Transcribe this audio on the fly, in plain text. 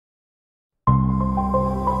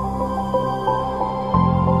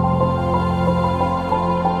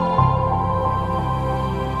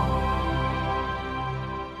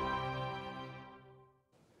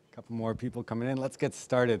more people coming in. Let's get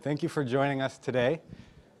started. Thank you for joining us today.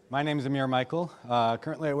 My name is Amir Michael.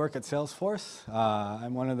 Currently I work at Salesforce.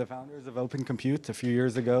 I'm one of the founders of Open Compute a few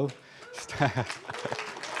years ago.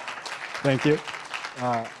 Thank you.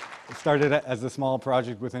 It started as a small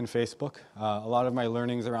project within Facebook. A lot of my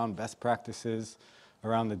learnings around best practices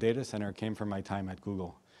around the data center came from my time at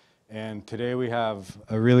Google. And today we have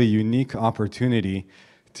a really unique opportunity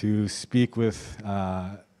to speak with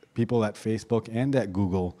people at Facebook and at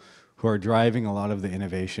Google who are driving a lot of the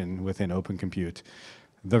innovation within Open Compute.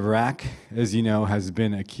 The rack, as you know, has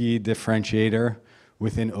been a key differentiator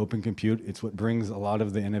within Open Compute. It's what brings a lot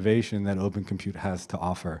of the innovation that Open Compute has to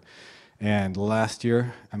offer. And last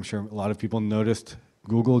year, I'm sure a lot of people noticed,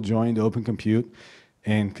 Google joined Open Compute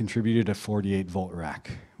and contributed a 48-volt rack,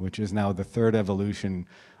 which is now the third evolution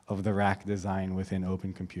of the rack design within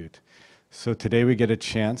Open Compute. So today we get a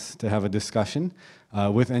chance to have a discussion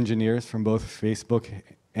with engineers from both Facebook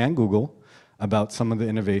and Google about some of the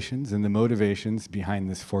innovations and the motivations behind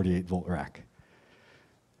this 48-volt rack.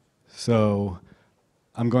 So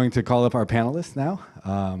I'm going to call up our panelists now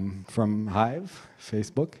from Hyve,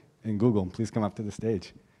 Facebook, and Google. Please come up to the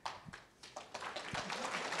stage.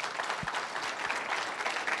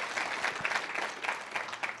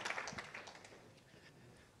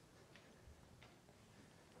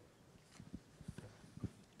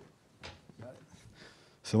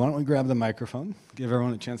 So why don't we grab the microphone, give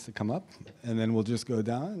everyone a chance to come up, and then we'll just go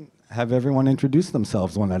down and have everyone introduce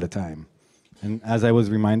themselves one at a time. And as I was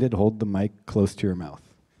reminded, hold the mic close to your mouth.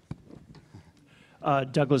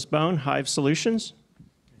 Douglas Bone, Hyve Solutions.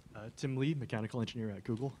 Tim Lee, mechanical engineer at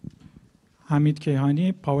Google. Hamid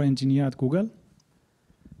Kehani, power engineer at Google.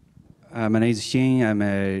 My name is Xin. I'm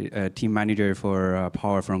a team manager for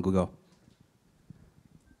power from Google.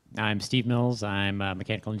 I'm Steve Mills. I'm a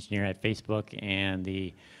mechanical engineer at Facebook and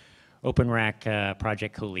the Open Rack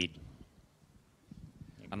project co-lead.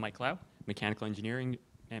 I'm Mike Lau, mechanical engineering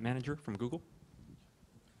manager from Google.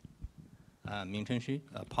 Mingchen Xu,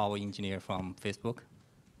 a power engineer from Facebook.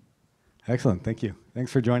 Excellent, thank you.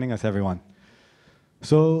 Thanks for joining us, everyone.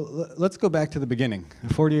 So let's go back to the beginning.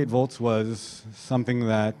 48 volts was something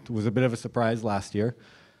that was a bit of a surprise last year.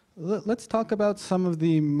 Let's talk about some of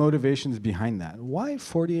the motivations behind that. Why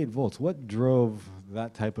 48 volts? What drove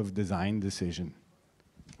that type of design decision?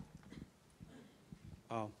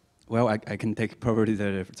 Well, I can take probably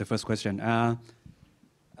the first question. I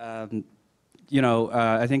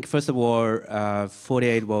think first of all,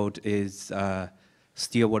 48 volt is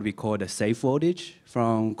still what we call the safe voltage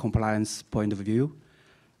from compliance point of view.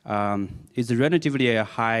 It's relatively a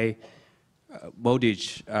high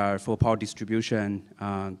voltage for power distribution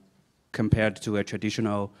compared to a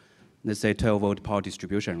traditional, let's say, 12-volt power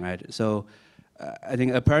distribution, right? So I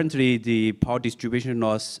think apparently the power distribution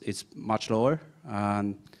loss is much lower,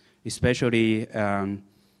 especially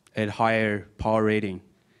at higher power rating.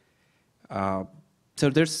 So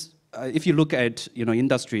there's, if you look at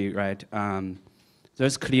industry, right,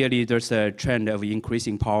 there's a trend of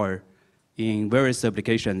increasing power in various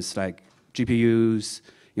applications like GPUs,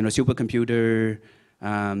 supercomputer,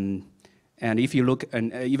 and if you look,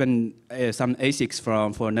 and even some ASICs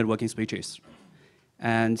for networking switches.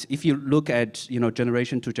 And if you look at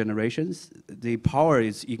generation to generations, the power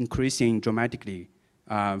is increasing dramatically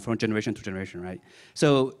from generation to generation, right?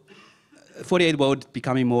 So 48 volt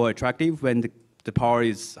becoming more attractive when the power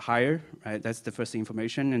is higher, right? That's the first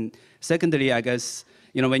information. And secondly, I guess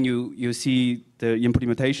when you see the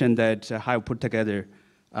implementation that Hyve put together,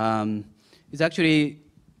 it's actually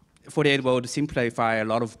 48 volt simplify a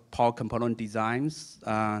lot of power component designs.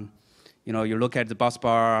 You look at the bus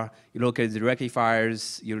bar, you look at the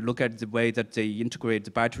rectifiers, you look at the way that they integrate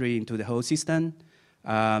the battery into the whole system.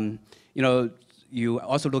 You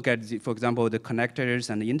also look at, for example, the connectors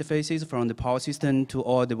and the interfaces from the power system to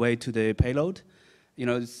all the way to the payload.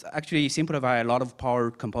 It's actually simplify a lot of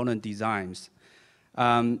power component designs.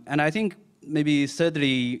 And I think maybe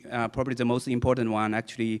thirdly, probably the most important one,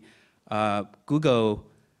 actually, Google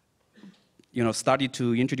started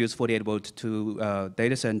to introduce 48 volt to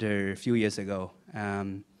data center a few years ago.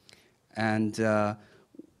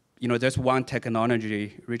 There's one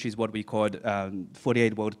technology, which is what we call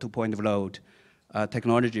 48 volt 2-point load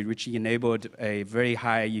technology, which enabled a very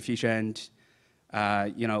high efficient,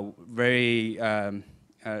 very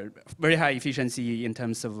high efficiency in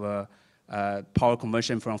terms of power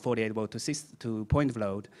conversion from 48 volt to point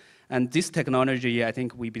load. And this technology, I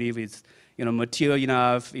think we believe is mature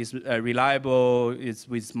enough, is reliable, is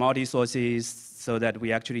with multi-sources, so that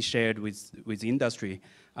we actually shared with the industry.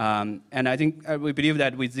 And I think we believe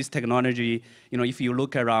that with this technology, if you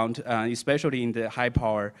look around, especially in the high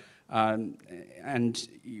power, And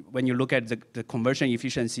when you look at the conversion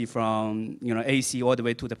efficiency from AC all the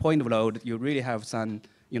way to the point of load, you really have some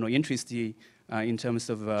interesting in terms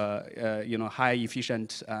of high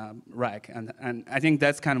efficient rack. And I think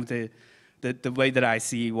that's kind of the way that I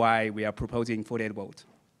see why we are proposing 48 volt.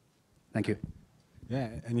 Thank you. Yeah,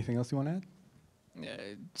 anything else you want to add?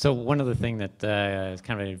 So one of the things that is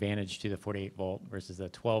kind of an advantage to the 48 volt versus the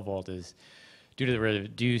 12 volt is due to the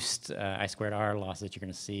reduced I squared R loss that you're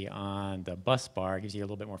going to see on the bus bar, it gives you a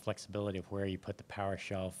little bit more flexibility of where you put the power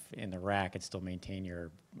shelf in the rack and still maintain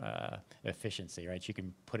your efficiency, right? You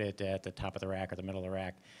can put it at the top of the rack or the middle of the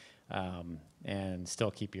rack and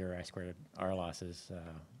still keep your I squared R losses.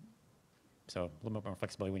 So a little bit more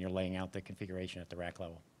flexibility when you're laying out the configuration at the rack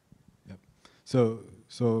level. Yep.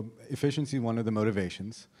 So efficiency, one of the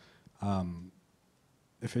motivations.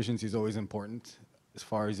 Efficiency is always important as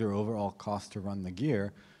far as your overall cost to run the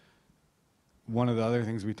gear. One of the other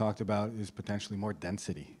things we talked about is potentially more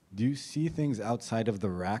density. Do you see things outside of the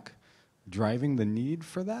rack driving the need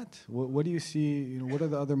for that? What do you see, what are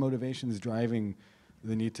the other motivations driving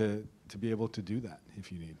the need to be able to do that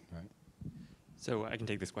if you need, right? So I can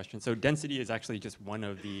take this question. So density is actually just one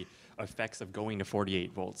of the effects of going to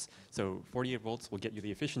 48 volts. So 48 volts will get you the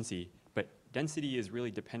efficiency, but density is really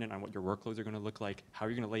dependent on what your workloads are going to look like, how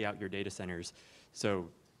you're going to lay out your data centers. So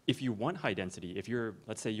if you want high density, if you're,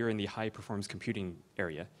 let's say you're in the high performance computing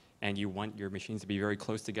area and you want your machines to be very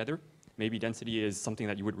close together, maybe density is something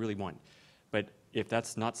that you would really want. But if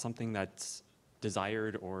that's not something that's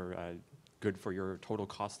desired or good for your total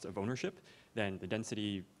cost of ownership, then the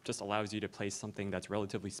density just allows you to place something that's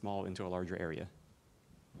relatively small into a larger area.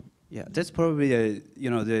 Yeah, that's probably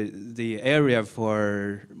the area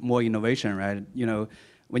for more innovation, right?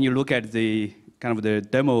 When you look at the kind of the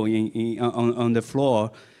demo on the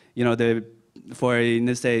floor, for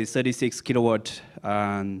let's say 36 kilowatt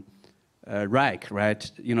rack,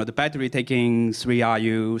 right? The battery taking 3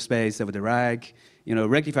 RU space of the rack,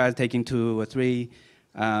 rectifier taking 2 or 3.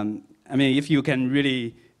 I mean, if you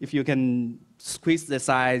can squeeze the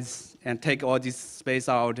size and take all this space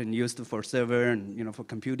out and use it for server and for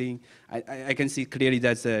computing, I can see clearly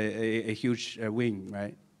that's a huge win,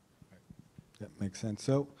 right? That makes sense.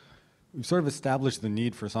 So we've sort of established the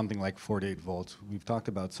need for something like 48 volts. We've talked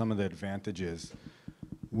about some of the advantages.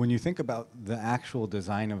 When you think about the actual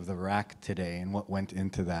design of the rack today and what went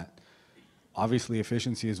into that, obviously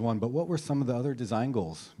efficiency is one, but what were some of the other design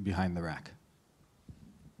goals behind the rack?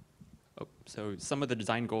 So some of the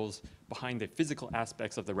design goals behind the physical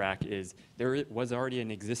aspects of the rack is there was already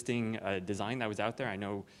an existing design that was out there. I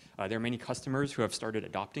know there are many customers who have started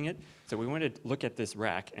adopting it. So we wanted to look at this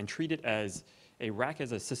rack and treat it as a rack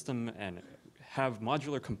as a system and have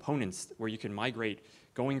modular components where you can migrate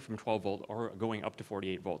going from 12 volt or going up to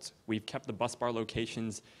 48 volts. We've kept the bus bar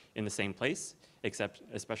locations in the same place, except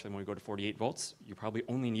especially when we go to 48 volts, you probably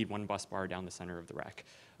only need one bus bar down the center of the rack.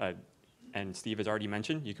 And Steve has already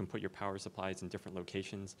mentioned, you can put your power supplies in different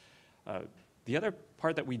locations. The other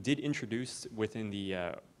part that we did introduce within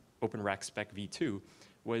the Open Rack Spec V2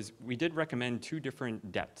 was we did recommend 2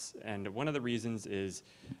 different depths. And one of the reasons is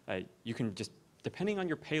you can just, depending on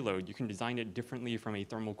your payload, you can design it differently from a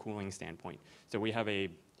thermal cooling standpoint. So we have a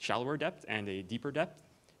shallower depth and a deeper depth.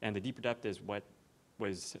 And the deeper depth is what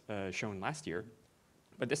was shown last year.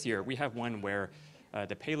 But this year, we have one where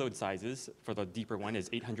the payload sizes for the deeper one is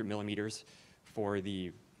 800 millimeters for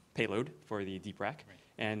the payload for the deep rack, right.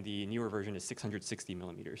 And the newer version is 660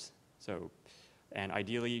 millimeters. So, and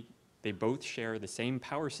ideally, they both share the same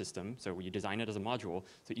power system, so you design it as a module,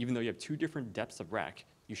 so even though you have 2 different depths of rack,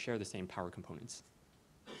 you share the same power components.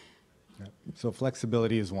 Yeah. So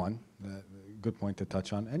flexibility is one, good point to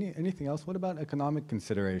touch on. Anything else? What about economic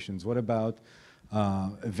considerations? What about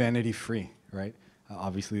vanity-free, right?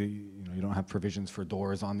 Obviously, you don't have provisions for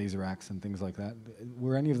doors on these racks and things like that.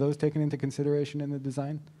 Were any of those taken into consideration in the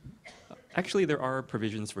design? Actually, there are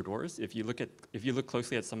provisions for doors. If you look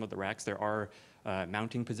closely at some of the racks, there are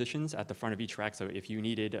mounting positions at the front of each rack. So if you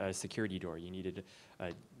needed a security door, you needed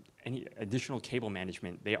any additional cable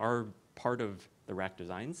management, they are part of the rack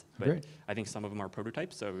designs. But great. I think some of them are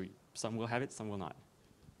prototypes, so some will have it, some will not.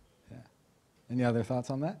 Yeah. Any other thoughts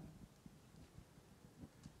on that?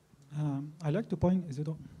 I'd like to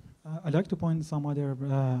point some other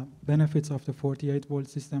benefits of the 48 volt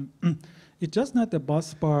system. It's just not the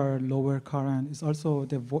bus bar lower current, it's also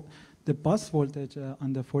the bus voltage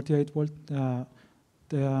on the 48 volt,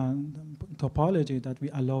 the topology that we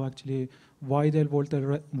allow actually wider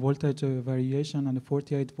voltage variation on the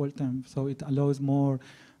 48 volt, so it allows more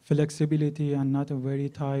flexibility and not a very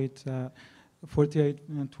tight 48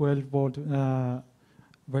 and 12 volt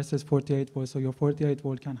versus 48 volts. So your 48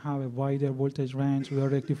 volt can have a wider voltage range. Your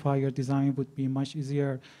rectifier design would be much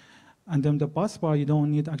easier. And then the bus bar, you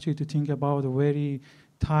don't need actually to think about a very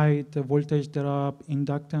tight voltage drop,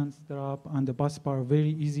 inductance drop, and the bus bar, very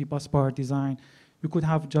easy bus bar design. You could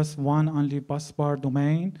have just one only bus bar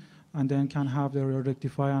domain, and then can have the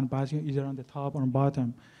rectifier and battery either on the top or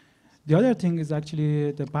bottom. The other thing is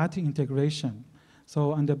actually the battery integration.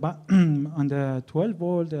 So on the, on the 12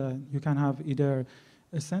 volt, you can have either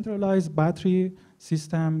a centralized battery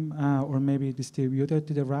system or maybe distributed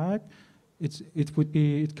to the rack. It could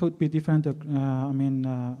be different. Battery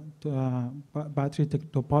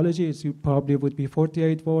topology. You probably would be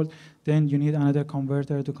 48 volt. Then you need another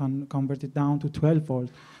converter to convert it down to 12 volt.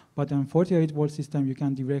 But on 48 volt system, you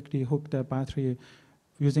can directly hook the battery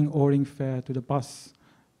using O-ring FET to the bus.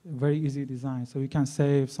 Very easy design. So you can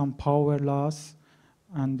save some power loss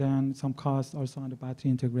and then some cost also on the battery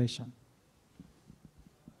integration.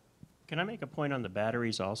 Can I make a point on the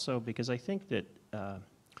batteries also? Because I think that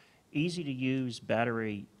easy-to-use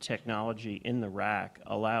battery technology in the rack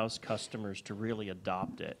allows customers to really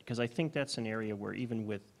adopt it. Because I think that's an area where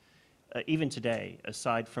even today,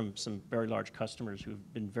 aside from some very large customers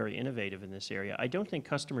who've been very innovative in this area, I don't think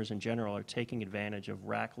customers in general are taking advantage of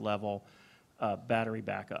rack-level battery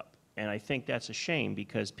backup. And I think that's a shame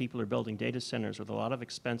because people are building data centers with a lot of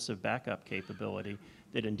expensive backup capability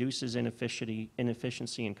that induces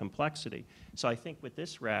inefficiency and complexity. So I think with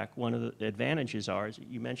this rack, one of the advantages is,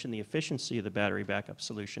 you mentioned the efficiency of the battery backup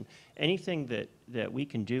solution. Anything that we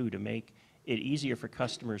can do to make it easier for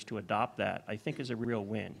customers to adopt that, I think is a real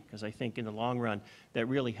win, because I think in the long run, that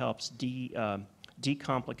really helps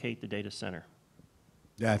decomplicate the data center.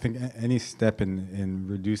 Yeah, I think any step in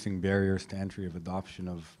reducing barriers to entry of adoption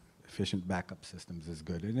of efficient backup systems is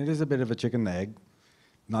good. And it is a bit of a chicken and egg.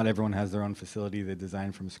 Not everyone has their own facility they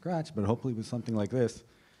design from scratch, but hopefully with something like this,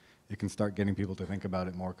 it can start getting people to think about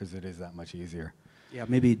it more because it is that much easier. Yeah,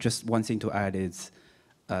 maybe just one thing to add is,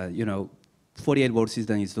 48 volt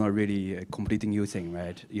system is not really a completely new thing,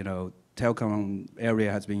 right? Telecom area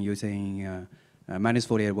has been using minus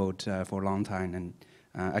 48 volt for a long time, and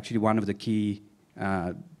actually one of the key,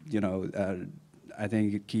 I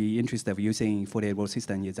think key interest of using 48 volt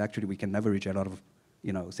system is actually we can leverage a lot of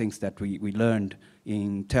things that we learned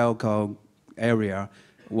in telco area.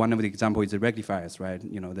 One of the examples is the rectifiers, right?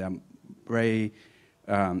 They are very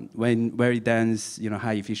dense,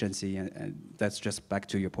 high efficiency, and that's just back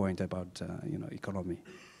to your point about economy.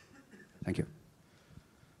 Thank you.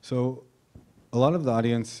 So a lot of the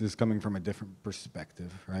audience is coming from a different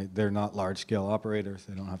perspective, right? They're not large-scale operators.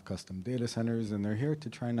 They don't have custom data centers, and they're here to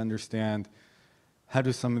try and understand how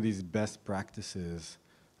do some of these best practices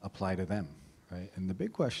apply to them, right? And the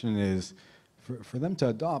big question is, for them to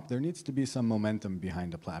adopt, there needs to be some momentum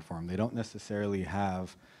behind a platform. They don't necessarily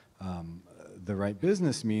have the right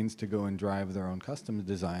business means to go and drive their own custom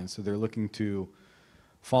design, so they're looking to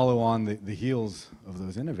follow on the heels of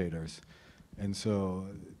those innovators. And so,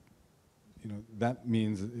 that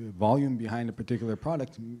means volume behind a particular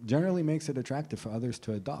product generally makes it attractive for others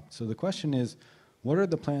to adopt. So the question is, what are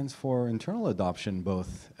the plans for internal adoption,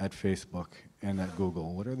 both at Facebook and at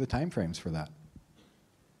Google? What are the timeframes for that?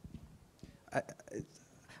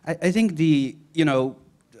 I think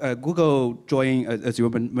Google joined, as you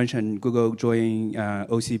mentioned, Google joined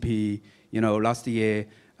OCP, last year,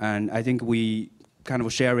 and I think we kind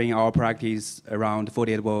of sharing our practice around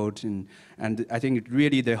 48 volt, and I think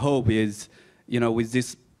really the hope is, with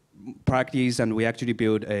this practice, and we actually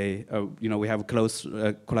build we have close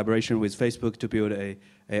collaboration with Facebook to build a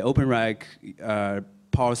open rack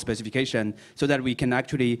power specification, so that we can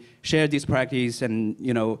actually share this practice and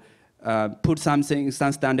put some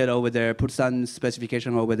standard over there, put some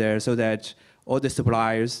specification over there, so that all the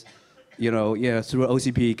suppliers, through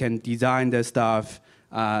OCP can design their stuff,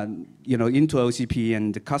 into OCP,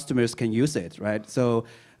 and the customers can use it, right? So,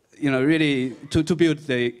 really to build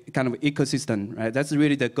the kind of ecosystem, right? That's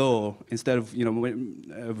really the goal. Instead of,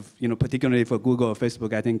 particularly for Google or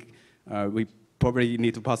Facebook, I think we probably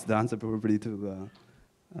need to pass the answer probably to.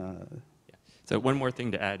 Yeah. So one more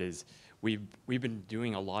thing to add is we've been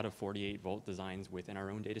doing a lot of 48 volt designs within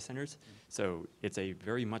our own data centers. So it's a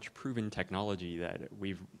very much proven technology that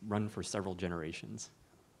we've run for several generations.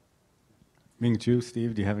 Ming Chu,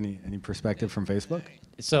 Steve, do you have any perspective from Facebook?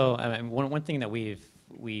 So one thing that we've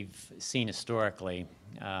seen historically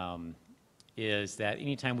is that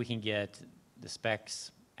anytime we can get the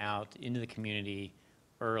specs out into the community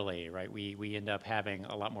early, right, we end up having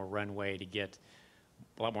a lot more runway to get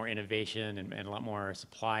a lot more innovation and a lot more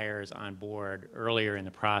suppliers on board earlier in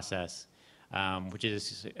the process, which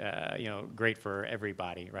is great for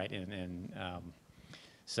everybody, right? And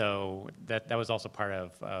So that was also part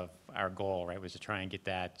of our goal, right, was to try and get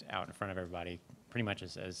that out in front of everybody pretty much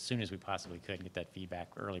as soon as we possibly could and get that feedback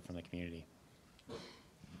early from the community.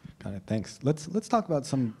 Got it. Thanks. Let's talk about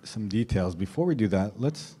some details. Before we do that,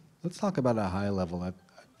 let's talk about a high level at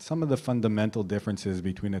some of the fundamental differences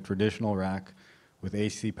between a traditional rack with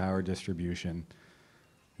AC power distribution,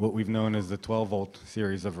 what we've known as the 12-volt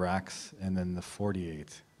series of racks, and then the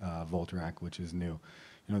 48-volt rack, which is new.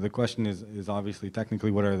 You know, the question is obviously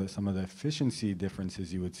technically what are some of the efficiency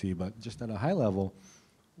differences you would see, but just at a high level,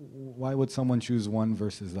 why would someone choose one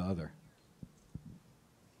versus the other?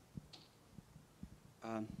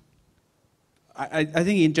 I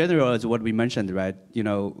think in general, as what we mentioned, right? You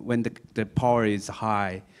know, when the power is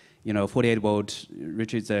high, you know, 48 volt,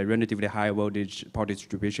 which is a relatively high voltage power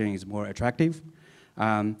distribution, is more attractive.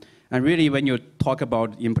 And really, when you talk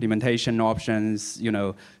about implementation options, you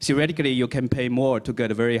know, theoretically, you can pay more to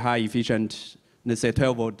get a very high efficient, let's say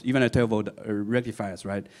 12 volt, even a 12 volt rectifiers,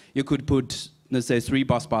 right? You could put, let's say, 3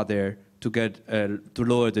 bus bar there to get to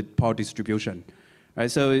lower the power distribution. Right,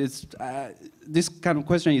 so it's, this kind of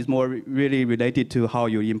question is more really related to how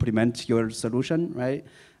you implement your solution, right?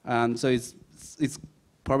 So it's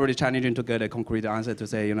probably challenging to get a concrete answer to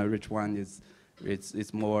say, you know, which one is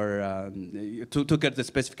it's more to get the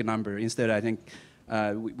specific number. Instead, I think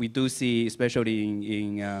we do see,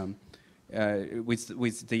 especially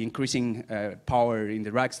with the increasing power in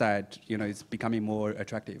the rack side, you know, it's becoming more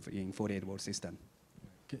attractive in 48 volt system.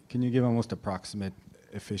 Can you give almost approximate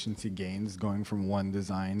efficiency gains going from one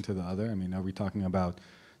design to the other? I mean, are we talking about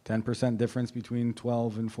 10% difference between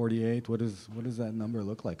 12 and 48? What does that number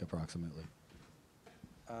look like approximately?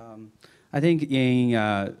 I think in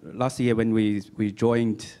last year when we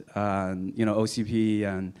joined, you know, OCP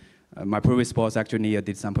and my previous boss actually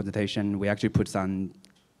did some presentation. We actually put some,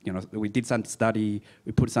 you know, we did some study.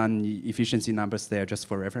 We put some efficiency numbers there just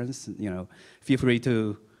for reference. You know, feel free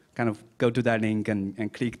to kind of go to that link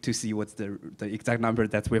and click to see what's the exact number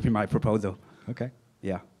that's within my proposal. Okay.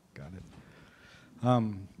 Yeah. Got it.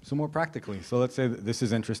 So more practically, so let's say that this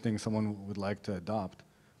is interesting, someone would like to adopt.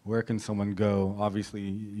 Where can someone go? Obviously,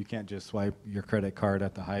 you can't just swipe your credit card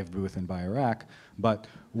at the Hyve booth and buy a rack, but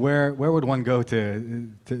where would one go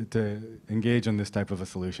to engage in this type of a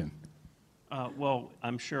solution? Well,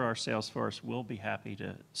 I'm sure our sales force will be happy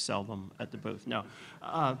to sell them at the booth. No,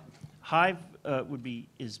 Hyve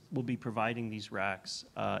will be providing these racks.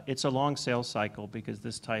 It's a long sales cycle because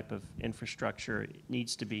this type of infrastructure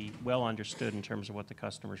needs to be well understood in terms of what the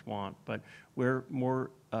customers want. But we're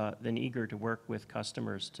more than eager to work with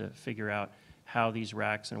customers to figure out how these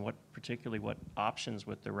racks and particularly what options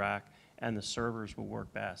with the rack and the servers will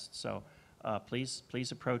work best. So.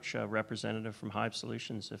 Please approach a representative from Hyve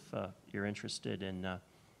Solutions if you're interested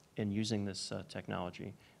in using this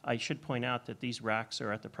technology. I should point out that these racks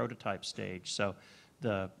are at the prototype stage, so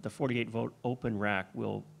the 48-volt open rack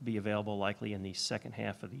will be available likely in the second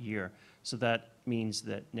half of the year. So that means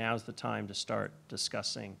that now's the time to start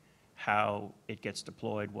discussing how it gets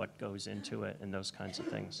deployed, what goes into it, and those kinds of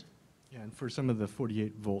things. Yeah, and for some of the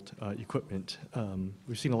 48-volt equipment,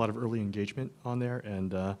 we've seen a lot of early engagement on there,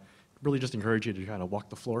 and really just encourage you to kind of walk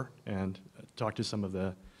the floor and talk to some of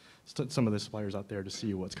the suppliers out there to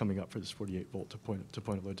see what's coming up for this 48-volt to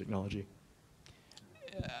point of load technology.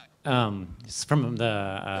 From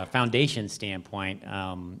the foundation standpoint,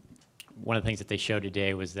 one of the things that they showed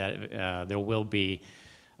today was that there will be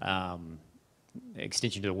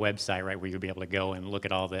extension to the website, right, where you'll be able to go and look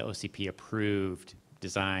at all the OCP approved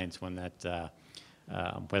designs when that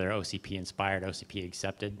whether OCP inspired, OCP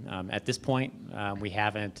accepted. At this point, we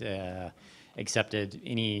haven't accepted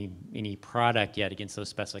any product yet against those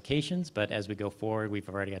specifications, but as we go forward, we've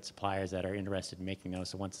already got suppliers that are interested in making those.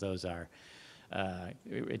 So once those are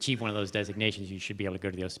achieve one of those designations, you should be able to go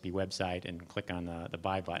to the OCP website and click on the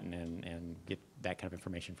buy button and get that kind of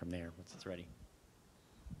information from there once it's ready.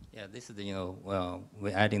 Yeah, this is, you know, well,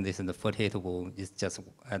 we're adding this in the 48 volt is just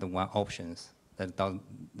add one options. That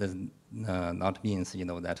does not means, you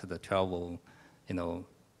know, that the 12 volt, you know,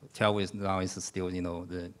 12 is now is still, you know,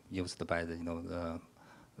 used by the, you know,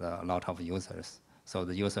 a lot of users. So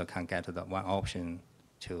the user can get the one option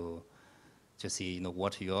to see, you know,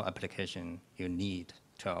 what your application you need,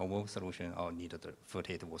 12 volt solution or need the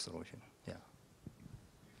 48 volt solution. Yeah.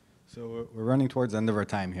 So we're running towards the end of our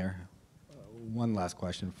time here. One last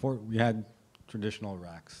question. We had traditional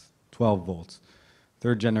racks, 12 volts.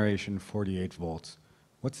 Third generation, 48 volts.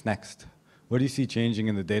 What's next? What do you see changing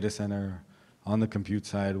in the data center, on the compute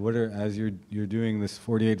side? What are, as you're doing this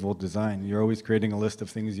 48 volt design, you're always creating a list of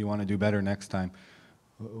things you want to do better next time.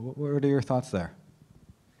 What are your thoughts there?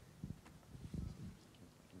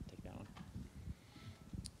 Take that one.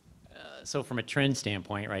 so from a trend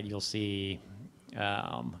standpoint, right, you'll see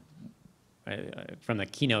from the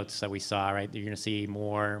keynotes that we saw, right, you're going to see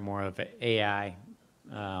more of AI,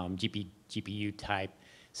 GPU type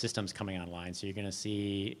systems coming online. So you're going to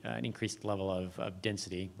see an increased level of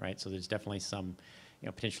density, right? So there's definitely some,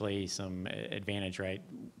 potentially some advantage, right,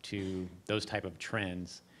 to those type of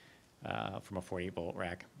trends from a 48-volt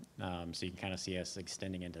rack. So you can kind of see us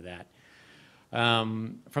extending into that.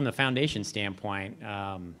 From the foundation standpoint,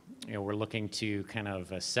 we're looking to kind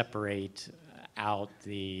of separate out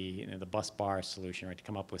the bus bar solution, right, to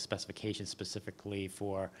come up with specifications specifically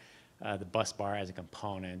for the bus bar as a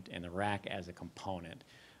component and the rack as a component,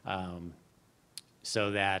 so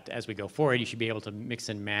that as we go forward, you should be able to mix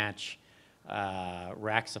and match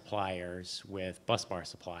rack suppliers with bus bar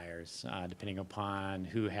suppliers, depending upon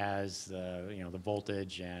who has the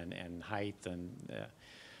voltage and height and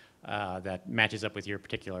that matches up with your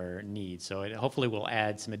particular needs. So it hopefully will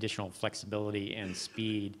add some additional flexibility and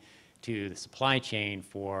speed to the supply chain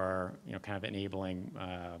for kind of enabling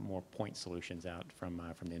more point solutions out from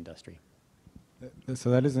the industry. So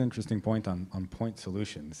that is an interesting point on point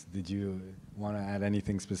solutions. Did you want to add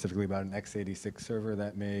anything specifically about an x86 server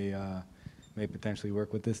that may potentially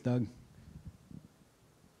work with this, Doug?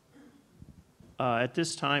 At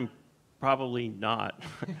this time, probably not.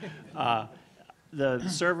 The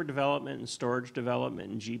server development and storage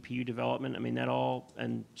development and GPU development, I mean, that all,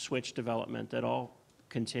 and switch development, that all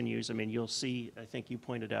continues. I mean, you'll see, I think you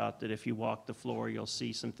pointed out that if you walk the floor, you'll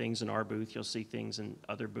see some things in our booth, you'll see things in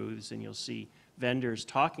other booths, and you'll see vendors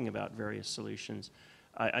talking about various solutions.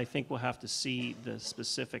 I think we'll have to see the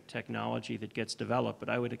specific technology that gets developed, but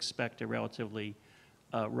I would expect a relatively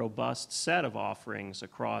robust set of offerings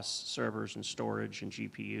across servers and storage and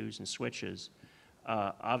GPUs and switches.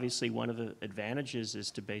 Obviously, one of the advantages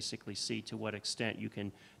is to basically see to what extent you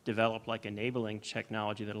can develop like enabling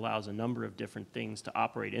technology that allows a number of different things to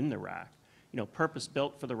operate in the rack.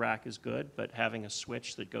 Purpose-built for the rack is good, but having a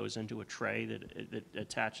switch that goes into a tray that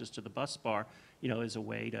attaches to the bus bar, is a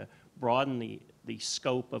way to broaden the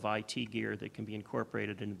scope of IT gear that can be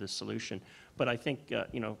incorporated into the solution. But I think,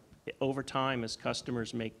 over time, as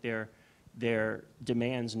customers make their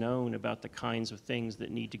demands known about the kinds of things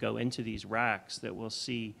that need to go into these racks, that we'll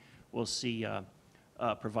see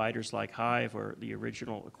providers like Hyve or the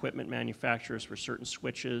original equipment manufacturers for certain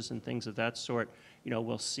switches and things of that sort,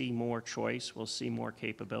 we'll see more choice, we'll see more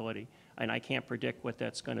capability. And I can't predict what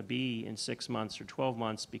that's going to be in 6 months or 12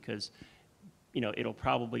 months because, it'll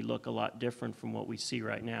probably look a lot different from what we see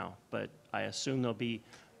right now. But I assume there'll be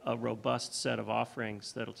a robust set of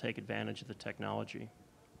offerings that'll take advantage of the technology.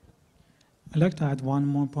 I'd like to add one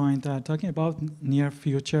more point. Talking about near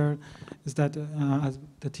future, is that as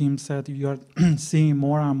the team said, you are seeing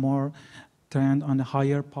more and more trend on the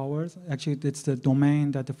higher powers. Actually, it's the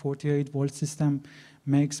domain that the 48-volt system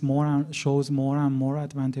makes shows more and more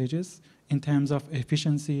advantages in terms of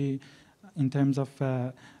efficiency, in terms of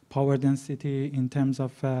power density, in terms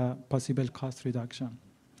of possible cost reduction.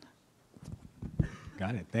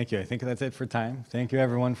 Got it. Thank you. I think that's it for time. Thank you,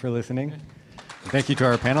 everyone, for listening. Thank you to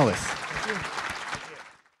our panelists.